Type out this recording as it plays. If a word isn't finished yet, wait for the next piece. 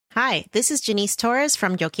Hi, this is Janice Torres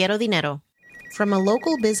from Yo Quiero Dinero. From a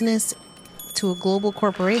local business to a global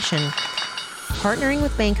corporation, partnering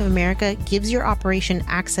with Bank of America gives your operation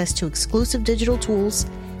access to exclusive digital tools,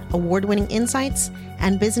 award-winning insights,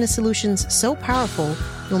 and business solutions so powerful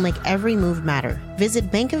you'll make every move matter.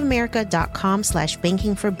 Visit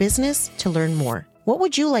bankofamerica.com/banking for business to learn more. What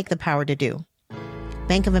would you like the power to do?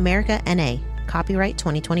 Bank of America, N.A. Copyright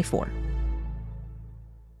 2024.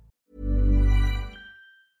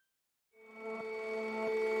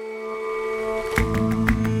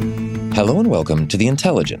 Hello and welcome to The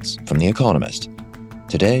Intelligence from The Economist.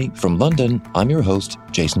 Today, from London, I'm your host,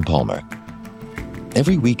 Jason Palmer.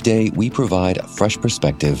 Every weekday, we provide a fresh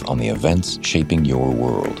perspective on the events shaping your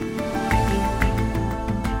world.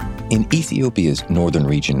 In Ethiopia's northern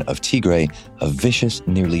region of Tigray, a vicious,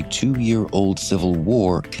 nearly 2-year-old civil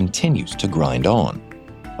war continues to grind on.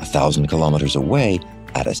 1,000 kilometers away,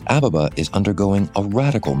 Addis Ababa is undergoing a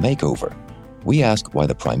radical makeover. We ask why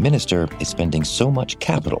the Prime Minister is spending so much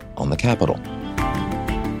capital on the capital.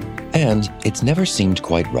 And it's never seemed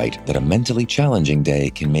quite right that a mentally challenging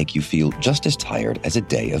day can make you feel just as tired as a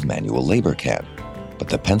day of manual labor can. But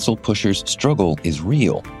the pencil pusher's struggle is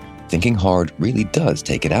real. Thinking hard really does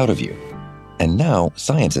take it out of you. And now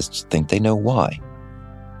scientists think they know why.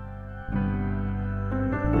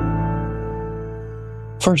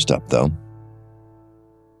 First up, though,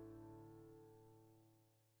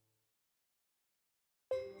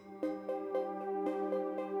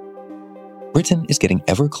 Britain is getting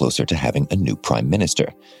ever closer to having a new Prime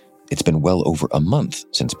Minister. It's been well over a month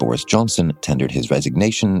since Boris Johnson tendered his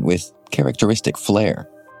resignation with characteristic flair.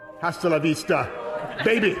 Hasta la vista,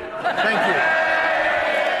 baby. Thank you.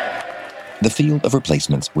 The field of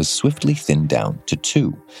replacements was swiftly thinned down to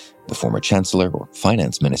two: the former Chancellor or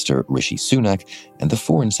Finance Minister Rishi Sunak and the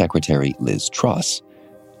Foreign Secretary Liz Truss.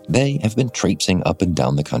 They have been traipsing up and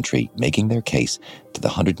down the country, making their case to the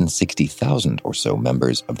 160,000 or so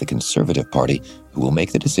members of the Conservative Party who will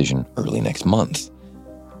make the decision early next month.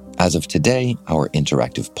 As of today, our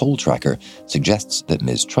interactive poll tracker suggests that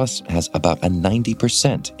Ms. Truss has about a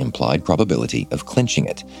 90% implied probability of clinching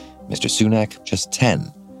it, Mr. Sunak just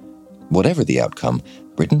 10. Whatever the outcome,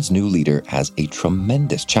 Britain's new leader has a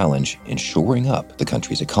tremendous challenge in shoring up the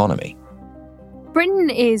country's economy. Britain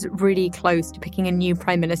is really close to picking a new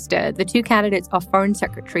Prime Minister. The two candidates are Foreign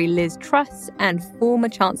Secretary Liz Truss and former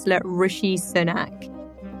Chancellor Rishi Sunak.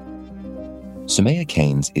 Soumaya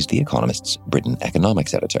Keynes is The Economist's Britain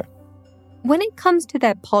economics editor. When it comes to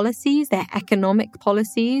their policies, their economic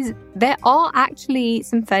policies, there are actually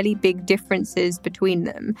some fairly big differences between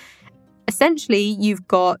them. Essentially, you've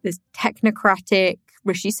got this technocratic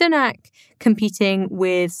Rishi Sunak competing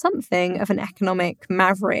with something of an economic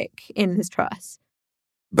maverick in Liz Truss.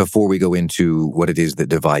 Before we go into what it is that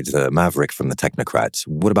divides the maverick from the technocrats,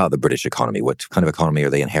 what about the British economy? What kind of economy are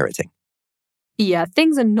they inheriting? Yeah,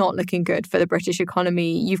 things are not looking good for the British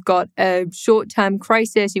economy. You've got a short-term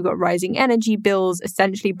crisis, you've got rising energy bills.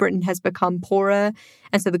 Essentially, Britain has become poorer,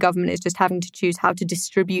 and so the government is just having to choose how to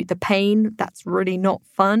distribute the pain. That's really not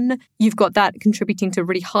fun. You've got that contributing to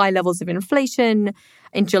really high levels of inflation.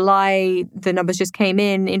 In July, the numbers just came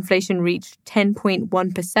in. Inflation reached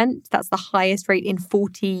 10.1%. That's the highest rate in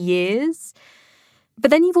 40 years. But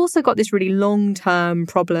then you've also got this really long-term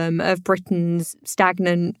problem of Britain's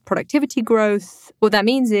stagnant productivity growth. What that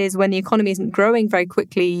means is when the economy isn't growing very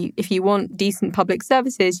quickly, if you want decent public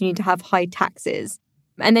services, you need to have high taxes.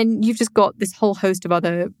 And then you've just got this whole host of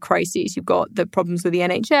other crises. You've got the problems with the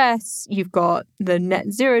NHS, you've got the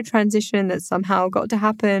net zero transition that somehow got to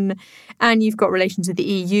happen, and you've got relations with the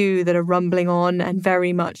EU that are rumbling on and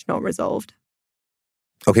very much not resolved.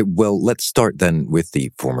 Okay, well, let's start then with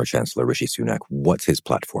the former Chancellor, Rishi Sunak. What's his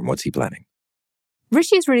platform? What's he planning?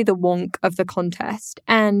 Rishi is really the wonk of the contest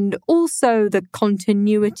and also the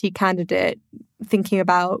continuity candidate thinking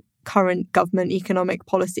about current government economic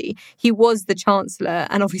policy. He was the Chancellor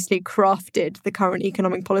and obviously crafted the current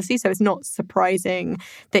economic policy, so it's not surprising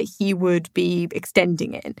that he would be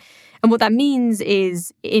extending it. And what that means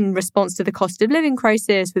is, in response to the cost of living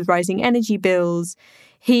crisis with rising energy bills,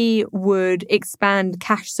 he would expand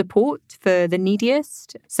cash support for the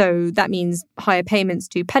neediest. So that means higher payments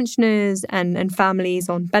to pensioners and families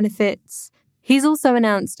on benefits. He's also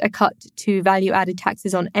announced a cut to value-added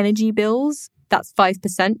taxes on energy bills. That's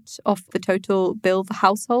 5% off the total bill for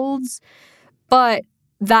households. But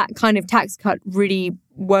that kind of tax cut really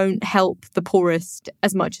won't help the poorest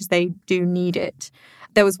as much as they do need it.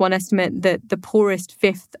 There was one estimate that the poorest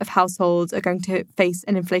fifth of households are going to face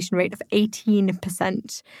an inflation rate of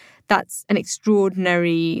 18%. That's an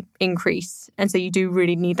extraordinary increase. And so you do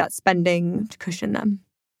really need that spending to cushion them.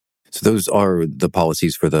 So those are the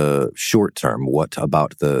policies for the short term. What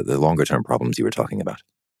about the longer term problems you were talking about?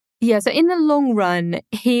 Yeah, so in the long run,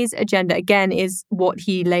 his agenda, again, is what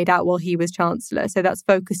he laid out while he was Chancellor. So that's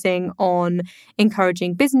focusing on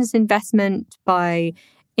encouraging business investment by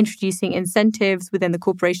introducing incentives within the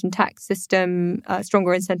corporation tax system,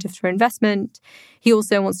 stronger incentives for investment. He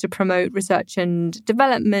also wants to promote research and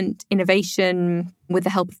development, innovation with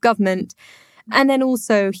the help of government. And then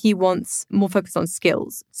also he wants more focus on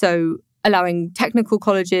skills. So allowing technical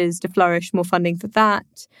colleges to flourish, more funding for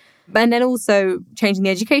that. And then also changing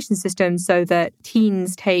the education system so that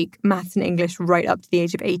teens take maths and English right up to the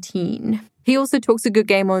age of 18. He also talks a good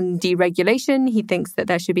game on deregulation. He thinks that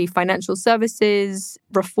there should be financial services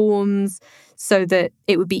reforms so that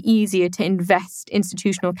it would be easier to invest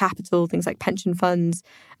institutional capital, things like pension funds,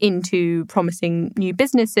 into promising new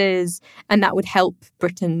businesses. And that would help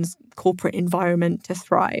Britain's corporate environment to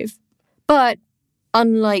thrive. But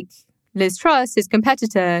unlike Liz Truss, his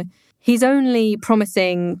competitor, he's only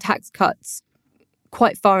promising tax cuts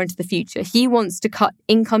quite far into the future. He wants to cut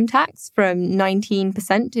income tax from 19%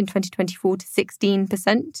 in 2024 to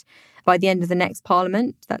 16% by the end of the next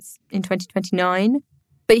parliament. That's in 2029.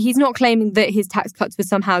 But he's not claiming that his tax cuts would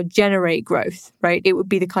somehow generate growth, right? It would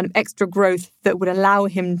be the kind of extra growth that would allow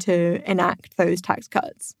him to enact those tax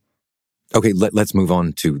cuts. Okay, let's move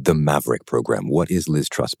on to the Maverick program. What is Liz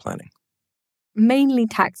Truss planning? Mainly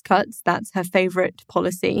tax cuts. That's her favourite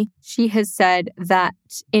policy. She has said that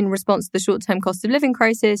in response to the short-term cost of living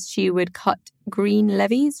crisis, she would cut green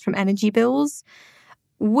levies from energy bills.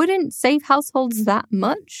 Wouldn't save households that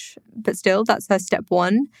much, but still, that's her step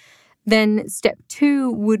one. Then step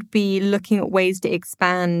two would be looking at ways to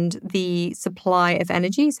expand the supply of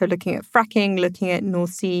energy. So looking at fracking, looking at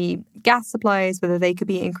North Sea gas supplies, whether they could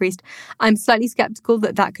be increased. I'm slightly sceptical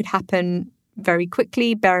that that could happen very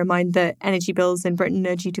quickly. Bear in mind that energy bills in Britain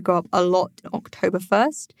are due to go up a lot October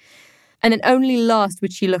 1st. And then only last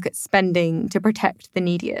would she look at spending to protect the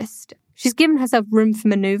neediest. She's given herself room for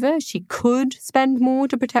manoeuvre. She could spend more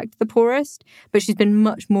to protect the poorest, but she's been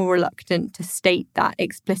much more reluctant to state that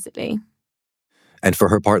explicitly. And for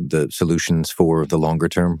her part, the solutions for the longer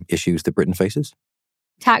term issues that Britain faces?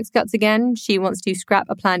 Tax cuts again. She wants to scrap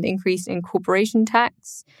a planned increase in corporation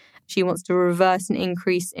tax. She wants to reverse an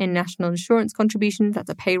increase in national insurance contributions. That's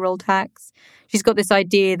a payroll tax. She's got this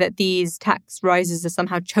idea that these tax rises are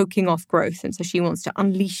somehow choking off growth. And so she wants to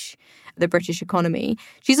unleash the British economy.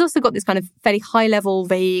 She's also got this kind of fairly high-level,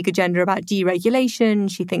 vague agenda about deregulation.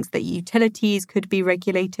 She thinks that utilities could be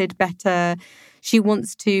regulated better. She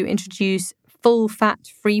wants to introduce full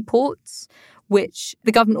fat-free ports, which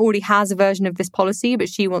the government already has a version of this policy, but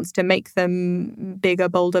she wants to make them bigger,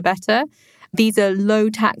 bolder, better. These are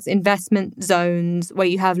low-tax investment zones where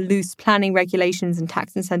you have loose planning regulations and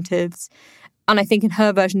tax incentives. And I think in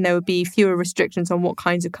her version, there would be fewer restrictions on what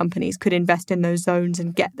kinds of companies could invest in those zones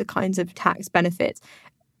and get the kinds of tax benefits.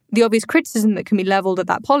 The obvious criticism that can be levelled at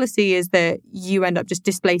that policy is that you end up just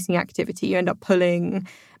displacing activity. You end up pulling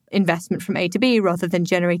investment from A to B rather than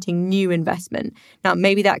generating new investment. Now,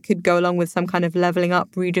 maybe that could go along with some kind of levelling up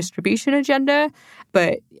redistribution agenda,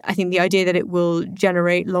 but I think the idea that it will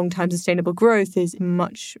generate long-term sustainable growth is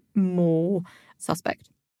much more suspect.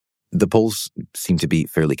 The polls seem to be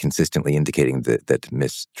fairly consistently indicating that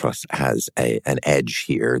Ms. Truss has an edge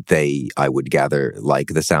here. They, I would gather, like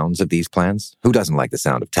the sounds of these plans. Who doesn't like the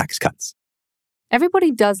sound of tax cuts?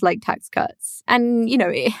 Everybody does like tax cuts. And,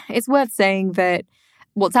 it's worth saying that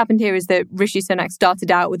what's happened here is that Rishi Sunak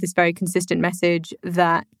started out with this very consistent message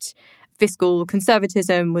that fiscal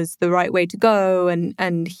conservatism was the right way to go,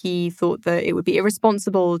 and he thought that it would be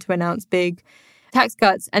irresponsible to announce big tax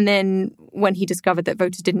cuts. And then when he discovered that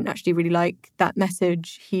voters didn't actually really like that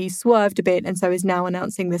message, he swerved a bit and so is now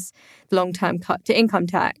announcing this long-term cut to income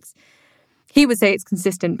tax. He would say it's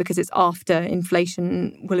consistent because it's after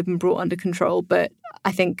inflation will have been brought under control, but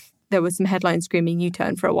I think there was some headlines screaming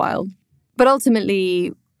U-turn for a while. But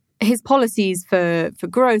ultimately, his policies for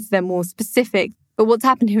growth, they're more specific. But what's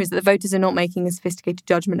happened here is that the voters are not making a sophisticated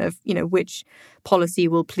judgment of, which policy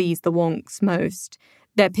will please the wonks most.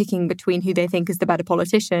 They're picking between who they think is the better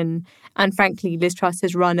politician. And frankly, Liz Truss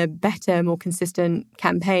has run a better, more consistent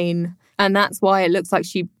campaign. And that's why it looks like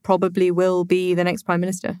she probably will be the next Prime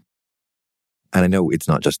Minister. And I know it's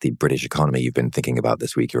not just the British economy you've been thinking about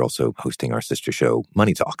this week. You're also hosting our sister show,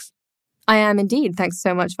 Money Talks. I am indeed. Thanks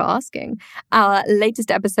so much for asking. Our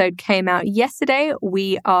latest episode came out yesterday.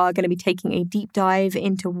 We are going to be taking a deep dive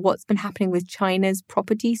into what's been happening with China's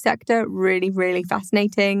property sector. Really, really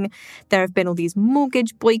fascinating. There have been all these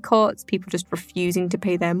mortgage boycotts, people just refusing to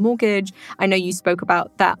pay their mortgage. I know you spoke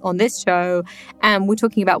about that on this show. And we're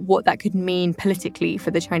talking about what that could mean politically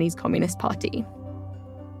for the Chinese Communist Party.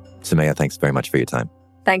 Sumaya, thanks very much for your time.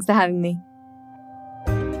 Thanks for having me.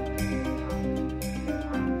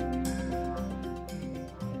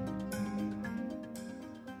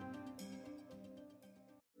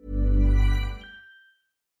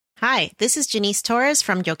 Hi, this is Janice Torres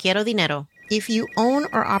from Yo Quiero Dinero. If you own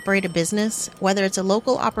or operate a business, whether it's a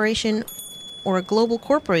local operation or a global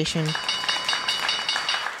corporation,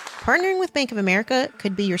 partnering with Bank of America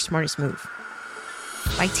could be your smartest move.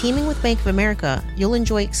 By teaming with Bank of America, you'll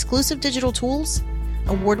enjoy exclusive digital tools,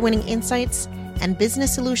 award-winning insights, and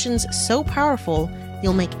business solutions so powerful,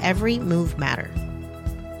 you'll make every move matter.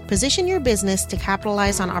 Position your business to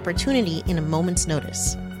capitalize on opportunity in a moment's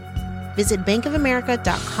notice. Visit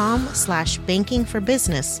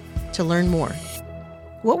bankofamerica.com/bankingforbusiness to learn more.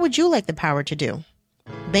 What would you like the power to do?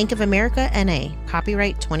 Bank of America N.A.,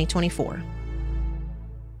 copyright 2024.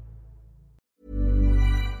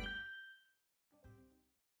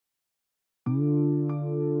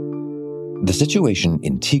 The situation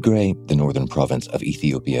in Tigray, the northern province of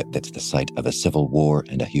Ethiopia that's the site of a civil war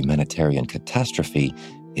and a humanitarian catastrophe,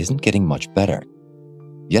 isn't getting much better.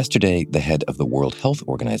 Yesterday, the head of the World Health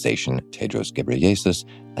Organization, Tedros Ghebreyesus,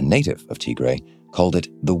 a native of Tigray, called it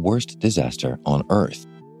the worst disaster on Earth.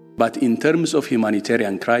 But in terms of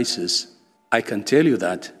humanitarian crisis, I can tell you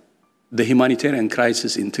that the humanitarian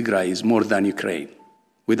crisis in Tigray is more than Ukraine,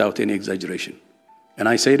 without any exaggeration. And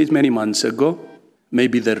I said it many months ago,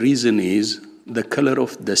 maybe the reason is the color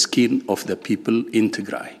of the skin of the people in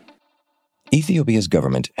Tigray. Ethiopia's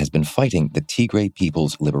government has been fighting the Tigray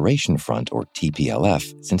People's Liberation Front, or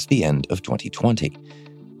TPLF, since the end of 2020.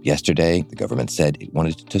 Yesterday, the government said it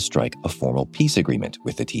wanted to strike a formal peace agreement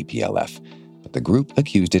with the TPLF, but the group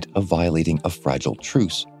accused it of violating a fragile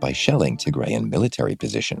truce by shelling Tigrayan military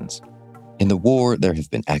positions. In the war, there have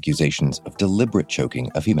been accusations of deliberate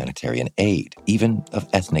choking of humanitarian aid, even of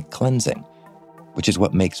ethnic cleansing, which is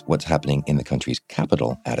what makes what's happening in the country's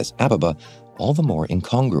capital, Addis Ababa, all the more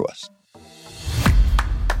incongruous.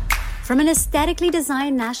 From an aesthetically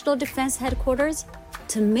designed national defense headquarters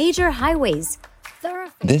to major highways,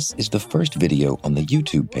 This is the first video on the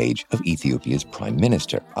YouTube page of Ethiopia's Prime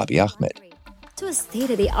Minister, Abiy Ahmed. To a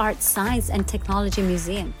state-of-the-art science and technology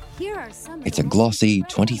museum. Here are some. It's a glossy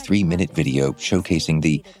 23-minute video showcasing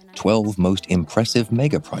the 12 most impressive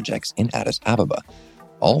mega projects in Addis Ababa.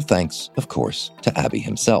 All thanks, of course, to Abiy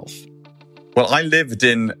himself. Well, I lived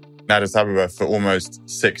in Addis Ababa for almost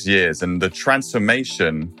 6 years, and the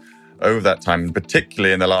transformation over that time,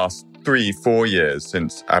 particularly in the last 3-4 years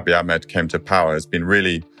since Abiy Ahmed came to power, has been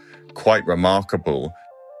really quite remarkable.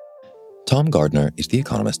 Tom Gardner is The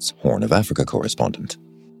Economist's Horn of Africa correspondent.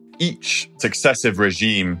 Each successive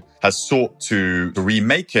regime has sought to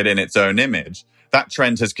remake it in its own image. That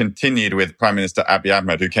trend has continued with Prime Minister Abiy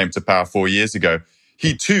Ahmed, who came to power 4 years ago.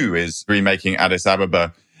 He too is remaking Addis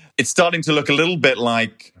Ababa. It's starting to look a little bit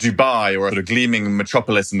like Dubai or a sort of gleaming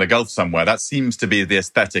metropolis in the Gulf somewhere. That seems to be the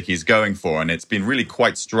aesthetic he's going for. And it's been really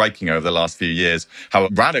quite striking over the last few years how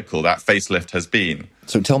radical that facelift has been.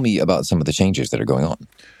 So tell me about some of the changes that are going on.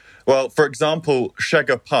 Well, for example,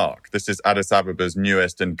 Shega Park. This is Addis Ababa's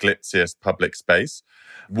newest and glitziest public space.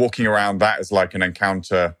 Walking around that is like an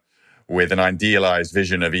encounter with an idealized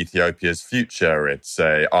vision of Ethiopia's future. It's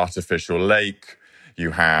an artificial lake.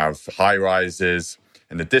 You have high-rises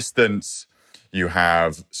in the distance. You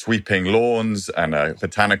have sweeping lawns and a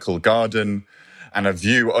botanical garden and a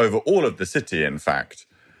view over all of the city, in fact.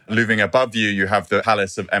 Looming above you, you have the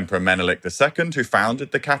palace of Emperor Menelik II, who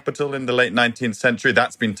founded the capital in the late 19th century.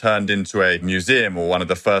 That's been turned into a museum, or one of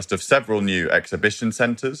the first of several new exhibition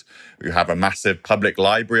centres. You have a massive public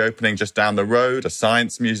library opening just down the road, a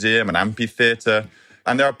science museum, an amphitheatre.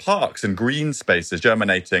 And there are parks and green spaces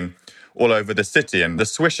germinating all over the city. And the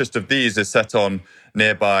swishiest of these is set on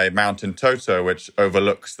nearby Mountain Toto, which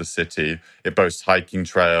overlooks the city. It boasts hiking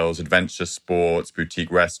trails, adventure sports,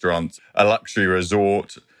 boutique restaurants, a luxury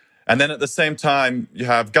resort. And then at the same time, you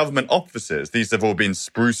have government offices. These have all been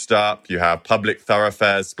spruced up. You have public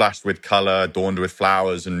thoroughfares splashed with colour, adorned with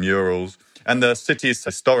flowers and murals. And the city's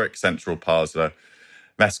historic central plaza,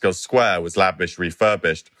 Meskel Square, was lavishly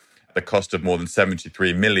refurbished at the cost of more than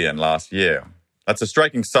 73 million last year. That's a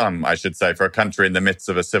striking sum, I should say, for a country in the midst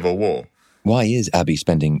of a civil war. Why is Abiy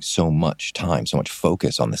spending so much time, so much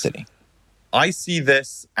focus on the city? I see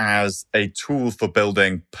this as a tool for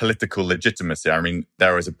building political legitimacy. I mean,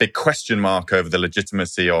 there is a big question mark over the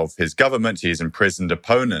legitimacy of his government. He's imprisoned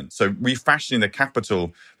opponents. So refashioning the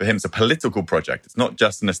capital for him is a political project. It's not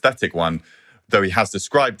just an aesthetic one, though he has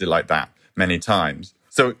described it like that many times.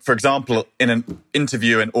 So, for example, in an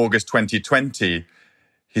interview in August 2020,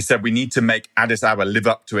 he said, we need to make Addis Ababa live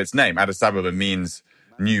up to its name. Addis Ababa means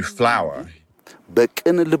new flower.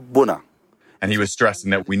 And he was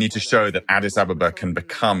stressing that we need to show that Addis Ababa can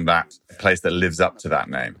become that place that lives up to that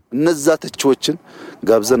name. You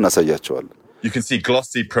can see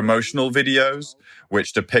glossy promotional videos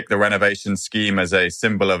which depict the renovation scheme as a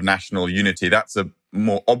symbol of national unity. That's a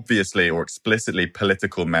more obviously or explicitly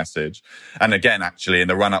political message. And again, actually, in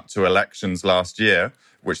the run-up to elections last year,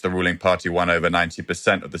 which the ruling party won over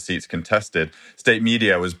 90% of the seats contested, state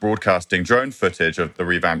media was broadcasting drone footage of the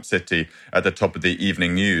revamped city at the top of the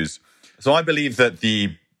evening news. So I believe that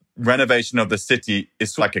the renovation of the city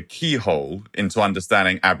is like a keyhole into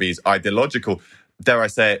understanding Abiy's ideological, dare I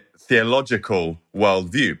say it, theological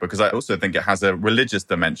worldview, because I also think it has a religious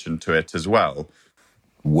dimension to it as well.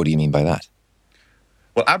 What do you mean by that?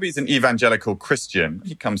 Well, Abiy's an evangelical Christian.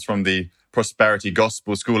 He comes from the Prosperity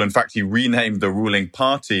Gospel School. In fact, he renamed the ruling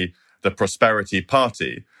party the Prosperity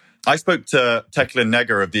Party. I spoke to Tekla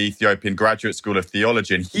Neger of the Ethiopian Graduate School of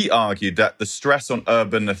Theology, and he argued that the stress on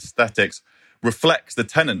urban aesthetics reflects the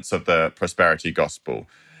tenets of the prosperity gospel.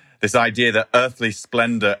 This idea that earthly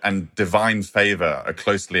splendor and divine favor are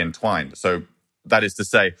closely entwined. So that is to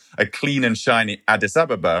say, a clean and shiny Addis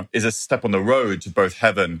Ababa is a step on the road to both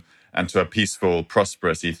heaven and to a peaceful,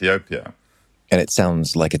 prosperous Ethiopia. And it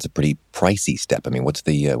sounds like it's a pretty pricey step. I mean, what's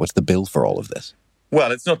the bill for all of this?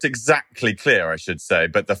 Well, it's not exactly clear, I should say,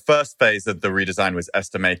 but the first phase of the redesign was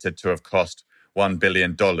estimated to have cost $1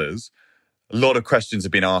 billion. A lot of questions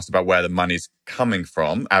have been asked about where the money's coming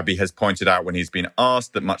from. Abiy has pointed out when he's been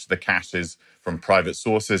asked that much of the cash is from private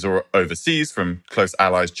sources or overseas, from close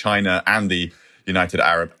allies China and the United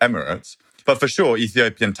Arab Emirates. But for sure,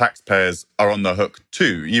 Ethiopian taxpayers are on the hook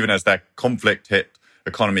too, even as their conflict-hit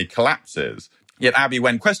economy collapses. Yet Abiy,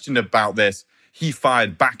 when questioned about this, he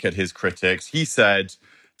fired back at his critics. He said,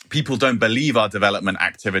 people don't believe our development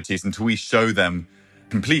activities until we show them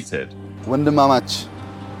completed. We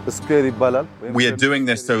are doing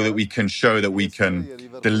this so that we can show that we can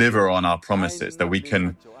deliver on our promises, that we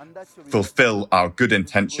can fulfill our good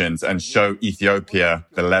intentions and show Ethiopia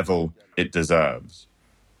the level it deserves.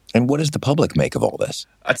 And what does the public make of all this?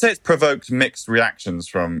 I'd say it's provoked mixed reactions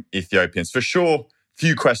from Ethiopians. For sure,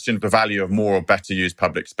 few question the value of more or better used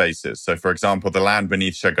public spaces. So, for example, the land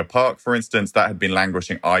beneath Shega Park, for instance, that had been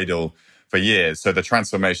languishing idle for years. So the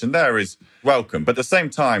transformation there is welcome. But at the same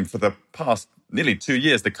time, for the past nearly 2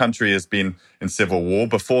 years, the country has been in civil war.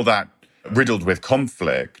 Before that, riddled with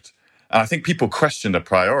conflict. And I think people question the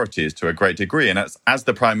priorities to a great degree. And as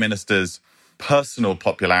the Prime Minister's personal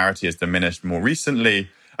popularity has diminished more recently,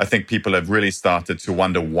 I think people have really started to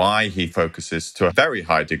wonder why he focuses to a very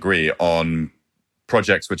high degree on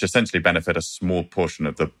projects which essentially benefit a small portion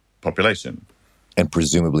of the population. And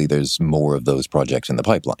presumably there's more of those projects in the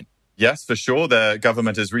pipeline. Yes, for sure. The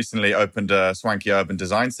government has recently opened a swanky urban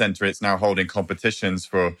design centre. It's now holding competitions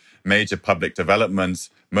for major public developments,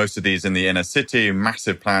 most of these in the inner city,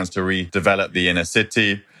 massive plans to redevelop the inner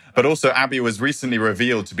city. But also Abiy was recently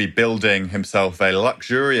revealed to be building himself a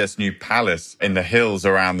luxurious new palace in the hills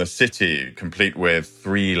around the city, complete with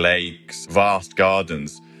 3 lakes, vast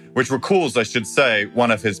gardens, which recalls, I should say,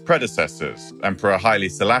 one of his predecessors, Emperor Haile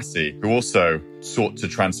Selassie, who also sought to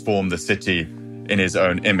transform the city in his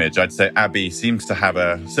own image. I'd say Abiy seems to have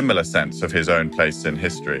a similar sense of his own place in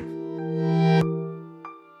history.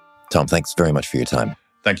 Tom, thanks very much for your time.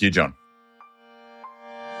 Thank you, John.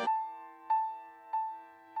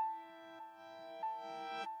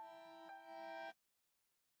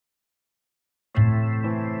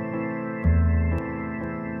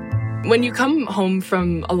 When you come home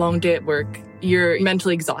from a long day at work, you're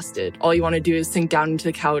mentally exhausted. All you want to do is sink down into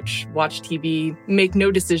the couch, watch TV, make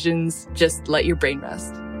no decisions, just let your brain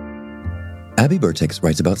rest. Abiy Birtix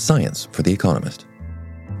writes about science for The Economist.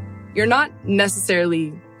 You're not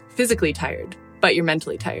necessarily physically tired, but you're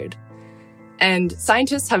mentally tired. And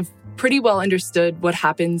scientists have pretty well understood what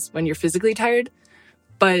happens when you're physically tired,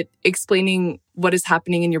 but explaining what is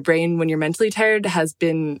happening in your brain when you're mentally tired has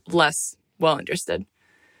been less well understood.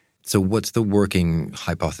 So what's the working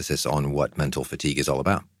hypothesis on what mental fatigue is all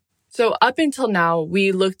about? So up until now,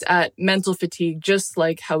 we looked at mental fatigue just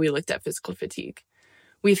like how we looked at physical fatigue.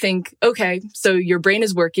 We think, okay, so your brain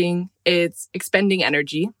is working, it's expending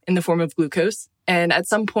energy in the form of glucose, and at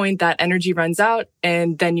some point that energy runs out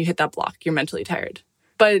and then you hit that block, you're mentally tired.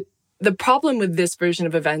 But The problem with this version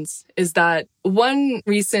of events is that one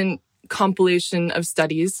recent compilation of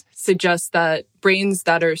studies suggests that brains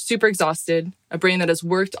that are super exhausted, a brain that has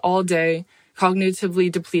worked all day,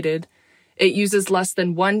 cognitively depleted, it uses less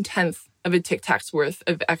than 1/10 of a Tic Tac's worth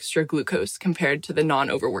of extra glucose compared to the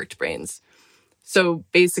non-overworked brains. So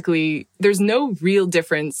basically, there's no real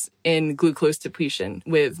difference in glucose depletion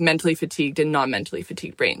with mentally fatigued and non-mentally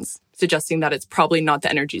fatigued brains, suggesting that it's probably not the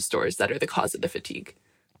energy stores that are the cause of the fatigue.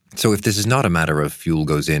 So if this is not a matter of fuel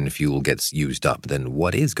goes in, fuel gets used up, then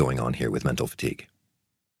what is going on here with mental fatigue?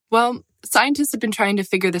 Well, scientists have been trying to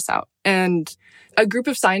figure this out, and a group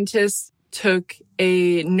of scientists took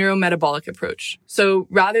a neurometabolic approach. So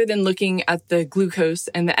rather than looking at the glucose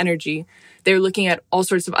and the energy, they're looking at all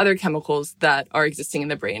sorts of other chemicals that are existing in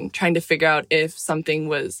the brain, trying to figure out if something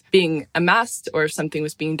was being amassed or if something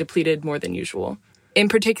was being depleted more than usual. In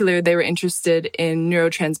particular, they were interested in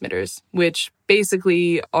neurotransmitters, which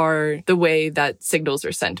basically are the way that signals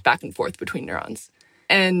are sent back and forth between neurons.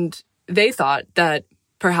 And they thought that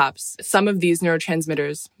perhaps some of these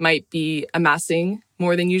neurotransmitters might be amassing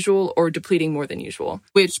more than usual or depleting more than usual,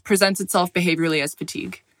 which presents itself behaviorally as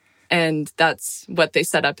fatigue. And that's what they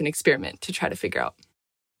set up an experiment to try to figure out.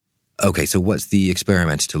 Okay, so what's the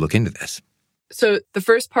experiment to look into this? So the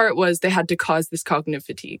first part was they had to cause this cognitive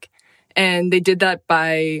fatigue. And they did that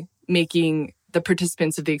by making the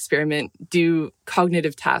participants of the experiment do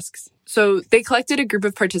cognitive tasks. So they collected a group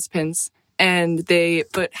of participants and they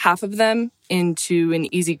put half of them into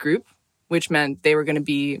an easy group, which meant they were going to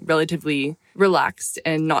be relatively relaxed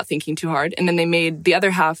and not thinking too hard. And then they made the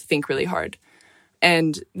other half think really hard.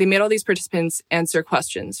 And they made all these participants answer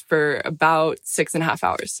questions for about 6.5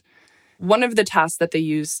 hours. One of the tasks that they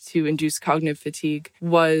used to induce cognitive fatigue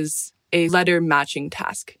was a letter matching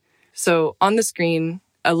task. So on the screen,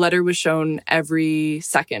 a letter was shown every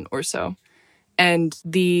second or so. And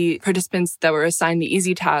the participants that were assigned the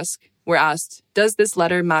easy task were asked, does this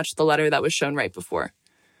letter match the letter that was shown right before?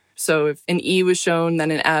 So if an E was shown,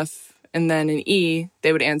 then an F, and then an E,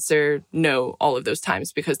 they would answer no all of those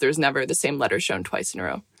times because there's never the same letter shown twice in a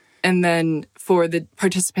row. And then for the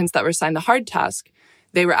participants that were assigned the hard task,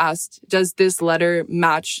 they were asked, does this letter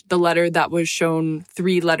match the letter that was shown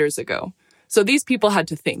 3 letters ago? So these people had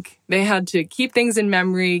to think. They had to keep things in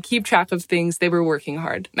memory, keep track of things. They were working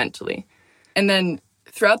hard mentally. And then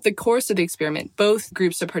throughout the course of the experiment, both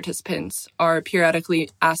groups of participants are periodically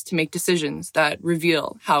asked to make decisions that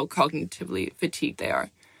reveal how cognitively fatigued they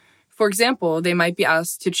are. For example, they might be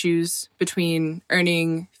asked to choose between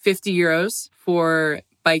earning 50 euros for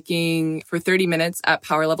biking for 30 minutes at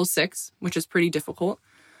power level 6, which is pretty difficult,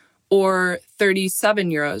 or 37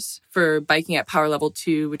 euros for biking at power level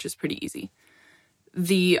 2, which is pretty easy.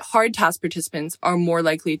 The hard task participants are more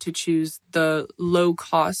likely to choose the low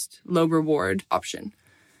cost, low reward option.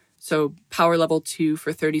 So power level 2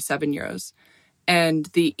 for 37 euros. And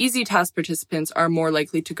the easy task participants are more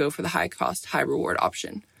likely to go for the high cost, high reward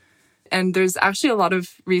option. And there's actually a lot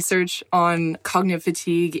of research on cognitive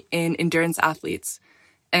fatigue in endurance athletes.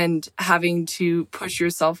 And having to push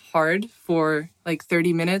yourself hard for like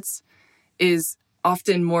 30 minutes is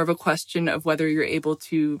often more of a question of whether you're able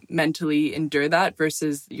to mentally endure that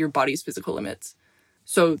versus your body's physical limits.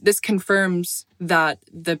 So this confirms that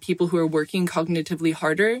the people who are working cognitively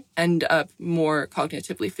harder end up more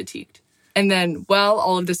cognitively fatigued. And then while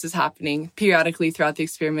all of this is happening, periodically throughout the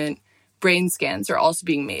experiment, brain scans are also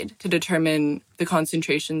being made to determine the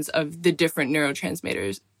concentrations of the different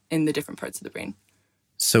neurotransmitters in the different parts of the brain.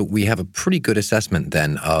 So we have a pretty good assessment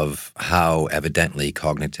then of how evidently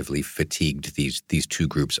cognitively fatigued these two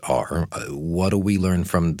groups are. What do we learn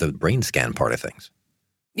from the brain scan part of things?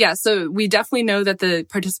 Yeah, so we definitely know that the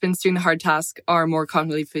participants doing the hard task are more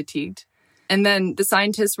cognitively fatigued. And then the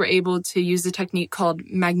scientists were able to use a technique called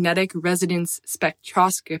magnetic resonance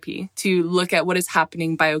spectroscopy to look at what is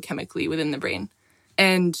happening biochemically within the brain.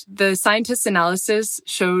 And the scientists' analysis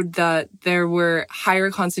showed that there were higher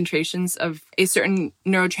concentrations of a certain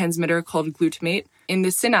neurotransmitter called glutamate in the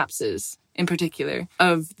synapses, in particular,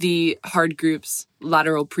 of the hard group's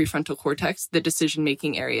lateral prefrontal cortex, the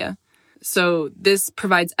decision-making area. So this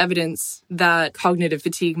provides evidence that cognitive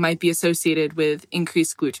fatigue might be associated with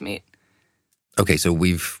increased glutamate. Okay, so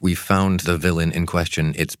we've found the villain in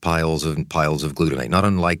question. It's piles of glutamate, not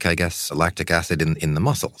unlike, I guess, lactic acid in the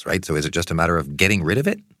muscles, right? So is it just a matter of getting rid of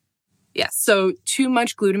it? Yes, so too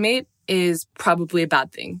much glutamate is probably a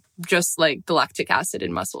bad thing, just like the lactic acid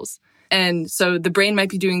in muscles. And so the brain might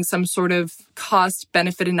be doing some sort of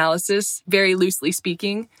cost-benefit analysis, very loosely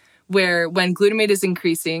speaking, where when glutamate is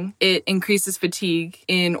increasing, it increases fatigue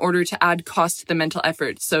in order to add cost to the mental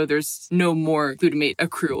effort. So there's no more glutamate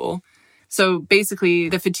accrual. So basically,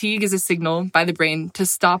 the fatigue is a signal by the brain to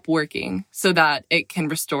stop working so that it can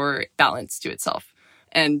restore balance to itself.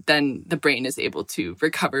 And then the brain is able to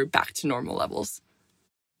recover back to normal levels.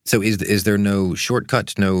 So is there no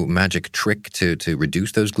shortcut, no magic trick to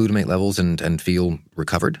reduce those glutamate levels and feel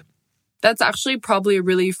recovered? That's actually probably a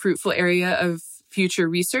really fruitful area of future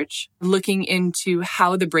research, looking into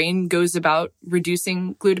how the brain goes about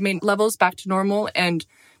reducing glutamate levels back to normal, and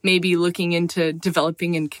maybe looking into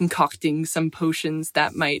developing and concocting some potions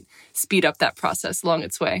that might speed up that process along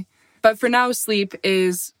its way. But for now, sleep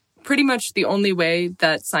is pretty much the only way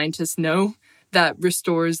that scientists know that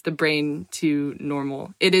restores the brain to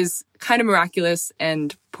normal. It is kind of miraculous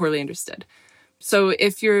and poorly understood. So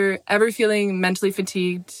if you're ever feeling mentally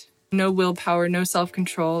fatigued, no willpower, no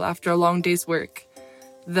self-control after a long day's work,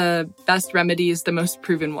 the best remedy is the most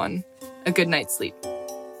proven one: a good night's sleep.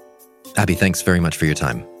 Abby, thanks very much for your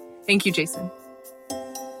time. Thank you, Jason.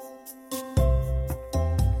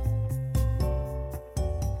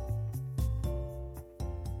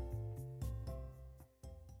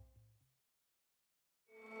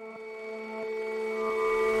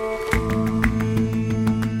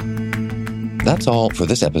 That's all for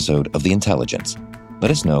this episode of The Intelligence.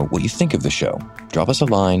 Let us know what you think of the show. Drop us a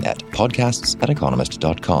line at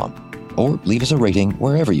podcasts@economist.com or leave us a rating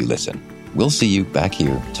wherever you listen. We'll see you back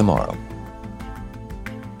here tomorrow.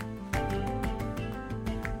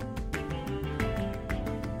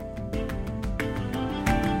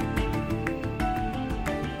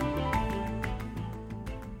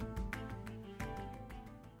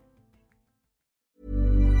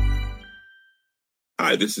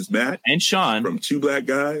 Hi, this is Matt and Sean from Two Black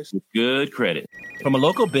Guys with Good Credit. From a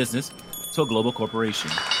local business to a global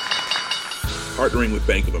corporation, partnering with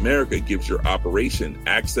Bank of America gives your operation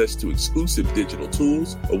access to exclusive digital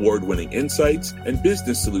tools, award-winning insights, and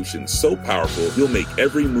business solutions so powerful you'll make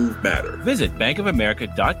every move matter. Visit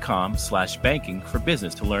bankofamerica.com/banking for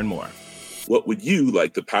business to learn more. What would you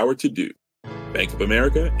like the power to do? Bank of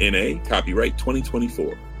America, N.A., copyright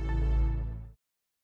 2024.